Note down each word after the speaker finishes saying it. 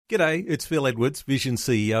G'day, it's Phil Edwards, Vision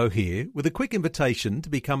CEO here, with a quick invitation to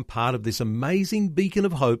become part of this amazing beacon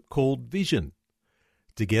of hope called Vision.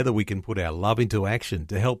 Together we can put our love into action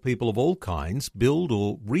to help people of all kinds build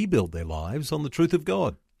or rebuild their lives on the truth of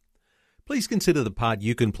God. Please consider the part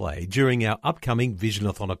you can play during our upcoming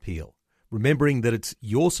Visionathon appeal, remembering that it's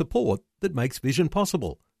your support that makes Vision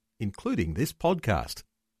possible, including this podcast.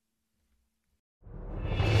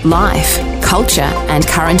 Life, culture and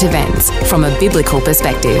current events from a biblical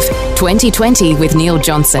perspective. 2020 with Neil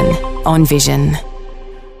Johnson on Vision.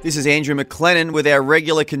 This is Andrew McLennan with our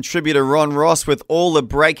regular contributor Ron Ross with all the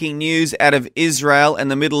breaking news out of Israel and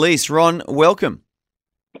the Middle East. Ron, welcome.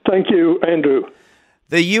 Thank you, Andrew.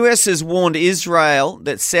 The US has warned Israel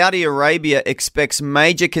that Saudi Arabia expects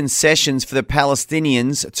major concessions for the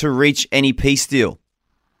Palestinians to reach any peace deal.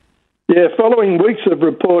 Yeah, following weeks of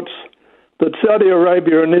reports that Saudi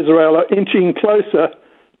Arabia and Israel are inching closer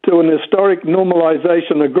to an historic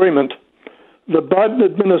normalization agreement, the Biden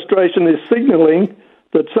administration is signaling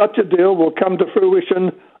that such a deal will come to fruition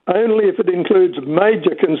only if it includes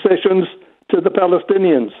major concessions to the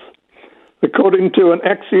Palestinians. According to an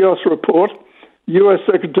Axios report, U.S.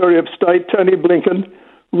 Secretary of State Tony Blinken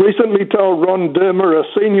recently told Ron Dermer, a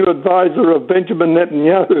senior advisor of Benjamin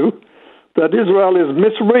Netanyahu, that Israel is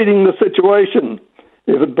misreading the situation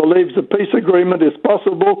if it believes a peace agreement is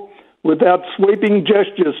possible without sweeping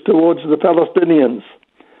gestures towards the Palestinians.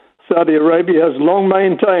 Saudi Arabia has long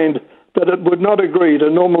maintained that it would not agree to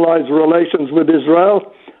normalize relations with Israel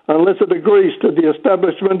unless it agrees to the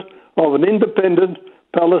establishment of an independent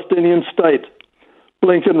Palestinian state.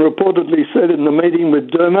 Blinken reportedly said in the meeting with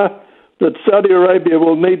Dermer that Saudi Arabia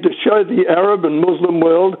will need to show the Arab and Muslim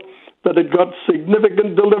world that it got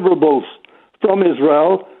significant deliverables from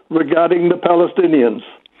Israel regarding the Palestinians.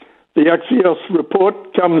 The Axios report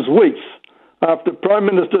comes weeks after Prime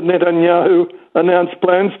Minister Netanyahu announced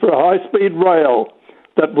plans for a high-speed rail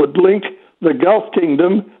that would link the Gulf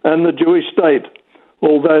Kingdom and the Jewish state,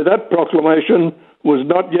 although that proclamation was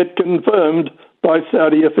not yet confirmed by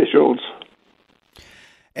Saudi officials.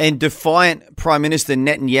 And defiant Prime Minister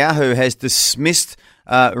Netanyahu has dismissed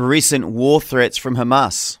recent war threats from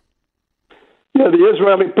Hamas. Yeah, the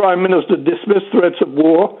Israeli Prime Minister dismissed threats of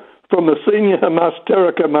war from a senior Hamas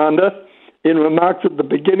terror commander in remarks at the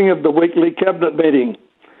beginning of the weekly cabinet meeting.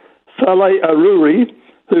 Saleh Aruri,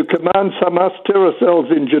 who commands Hamas terror cells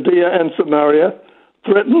in Judea and Samaria,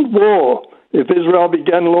 threatened war if Israel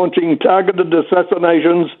began launching targeted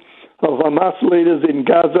assassinations of Hamas leaders in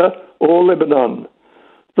Gaza or Lebanon.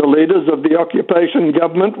 The leaders of the occupation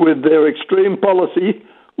government, with their extreme policy,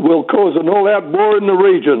 will cause an all-out war in the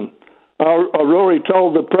region, Aruri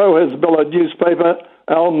told the pro-Hezbollah newspaper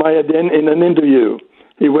Al Mayadin in an interview.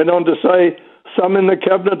 He went on to say some in the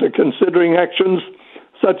cabinet are considering actions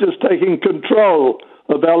such as taking control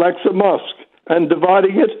of Al-Aqsa Mosque and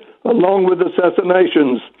dividing it along with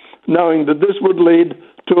assassinations, knowing that this would lead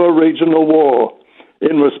to a regional war.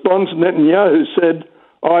 In response, Netanyahu said,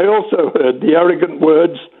 "I also heard the arrogant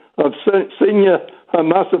words of senior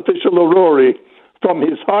Hamas official Aruri from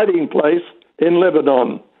his hiding place in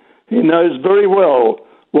Lebanon. He knows very well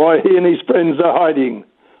why he and his friends are hiding.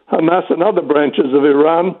 Hamas and other branches of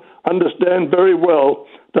Iran understand very well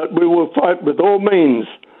that we will fight with all means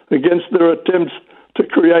against their attempts to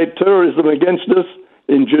create terrorism against us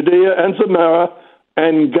in Judea and Samaria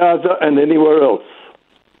and Gaza and anywhere else."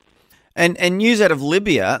 And news out of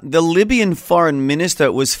Libya, the Libyan foreign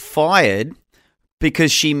minister was fired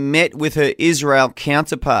because she met with her Israel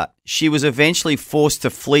counterpart. She was eventually forced to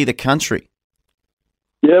flee the country.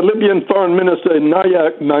 Yeah, Libyan Foreign Minister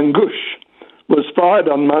Naya Mangush was fired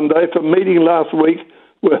on Monday for meeting last week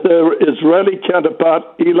with her Israeli counterpart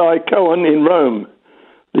Eli Cohen in Rome.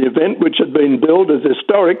 The event, which had been billed as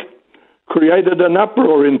historic, created an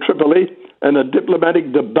uproar in Tripoli and a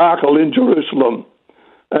diplomatic debacle in Jerusalem.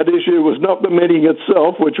 At issue was not the meeting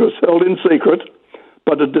itself, which was held in secret,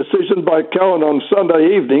 but a decision by Cohen on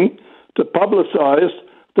Sunday evening to publicise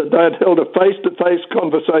that they had held a face-to-face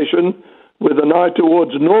conversation with an eye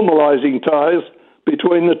towards normalising ties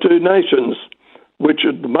between the two nations, which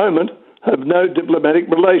at the moment have no diplomatic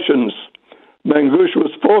relations. Mangush was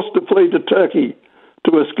forced to flee to Turkey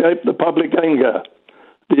to escape the public anger.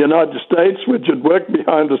 The United States, which had worked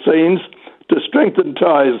behind the scenes to strengthen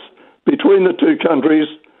ties between the two countries,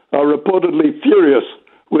 are reportedly furious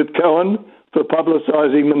with Cohen for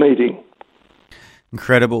publicising the meeting.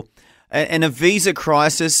 Incredible. And a visa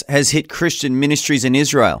crisis has hit Christian ministries in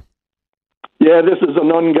Israel. Yeah, this is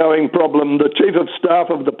an ongoing problem. The Chief of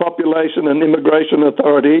Staff of the Population and Immigration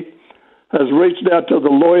Authority has reached out to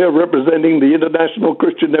the lawyer representing the International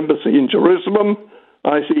Christian Embassy in Jerusalem,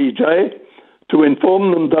 ICEJ, to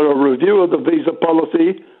inform them that a review of the visa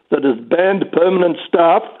policy that has banned permanent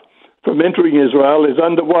staff from entering Israel is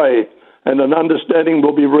underway, and an understanding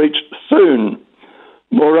will be reached soon.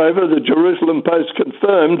 Moreover, the Jerusalem Post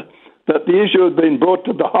confirmed that the issue had been brought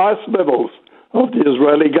to the highest levels of the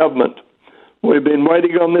Israeli government. We've been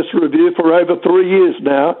waiting on this review for over 3 years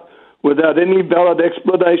now, without any valid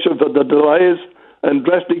explanation for the delays and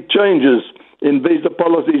drastic changes in visa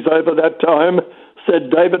policies over that time, said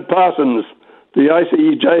David Parsons, the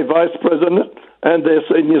ICEJ Vice President and their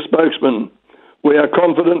senior spokesman. We are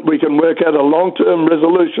confident we can work out a long-term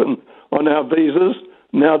resolution on our visas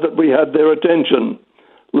now that we have their attention.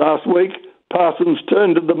 Last week, Parsons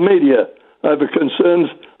turned to the media over concerns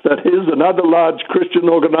that his and other large Christian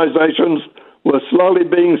organisations were slowly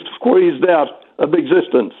being squeezed out of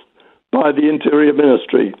existence by the Interior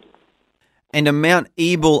Ministry. And a Mount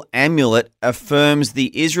Ebal amulet affirms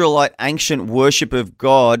the Israelite ancient worship of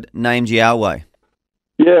God named Yahweh.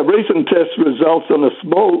 Yeah, recent test results on a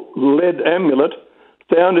small lead amulet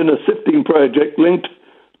found in a sifting project linked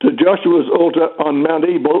to Joshua's altar on Mount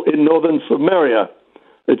Ebal in northern Samaria.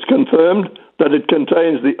 It's confirmed that it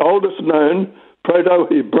contains the oldest known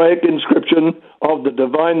Proto-Hebraic inscription of the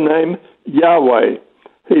divine name Yahweh,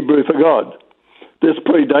 Hebrew for God. This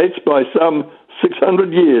predates by some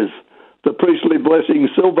 600 years the priestly blessing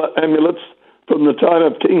silver amulets from the time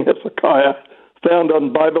of King Hezekiah found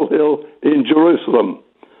on Bible Hill in Jerusalem,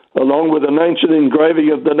 along with an ancient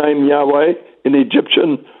engraving of the name Yahweh in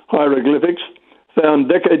Egyptian hieroglyphics found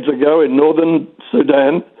decades ago in northern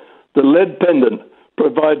Sudan. The lead pendant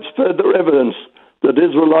provides further evidence that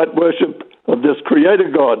Israelite worship of this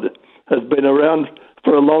creator God has been around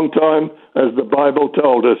for a long time, as the Bible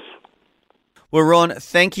told us. Well, Ron,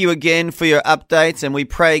 thank you again for your updates, and we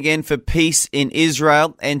pray again for peace in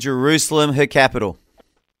Israel and Jerusalem, her capital.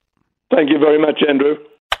 Thank you very much, Andrew.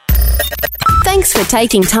 Thanks for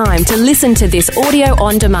taking time to listen to this audio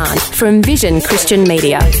on demand from Vision Christian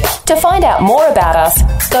Media. To find out more about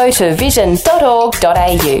us, go to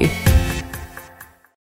vision.org.au.